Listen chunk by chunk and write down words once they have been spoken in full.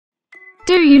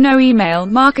Do you know email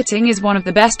marketing is one of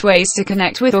the best ways to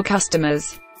connect with your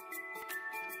customers?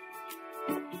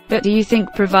 But do you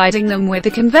think providing them with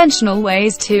the conventional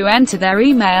ways to enter their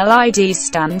email IDs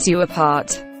stands you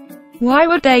apart? Why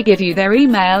would they give you their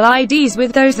email IDs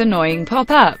with those annoying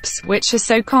pop-ups, which are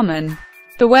so common?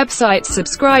 The website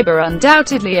subscriber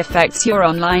undoubtedly affects your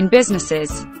online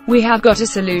businesses. We have got a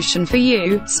solution for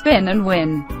you: Spin and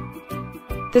Win.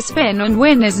 The Spin and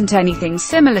Win isn't anything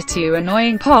similar to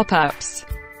annoying pop-ups.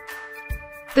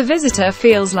 The visitor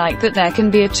feels like that there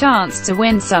can be a chance to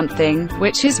win something,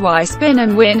 which is why Spin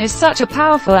and Win is such a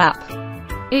powerful app.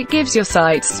 It gives your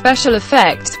site special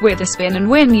effects. With a Spin and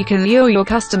Win you can lure your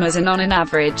customers, and on an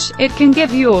average, it can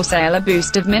give your sale a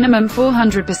boost of minimum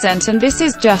 400%, and this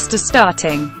is just a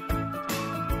starting.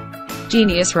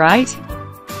 Genius, right?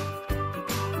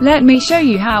 Let me show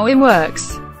you how it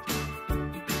works.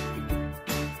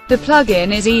 The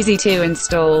plugin is easy to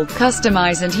install,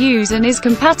 customize and use, and is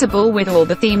compatible with all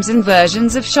the themes and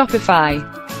versions of Shopify.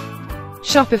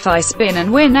 Shopify Spin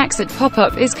and Win Exit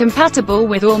Pop-up is compatible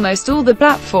with almost all the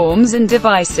platforms and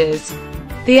devices.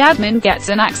 The admin gets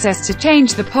an access to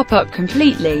change the pop-up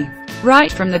completely.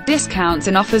 Right from the discounts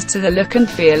and offers to the look and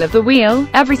feel of the wheel,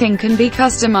 everything can be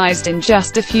customized in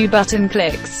just a few button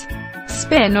clicks.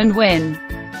 Spin and Win.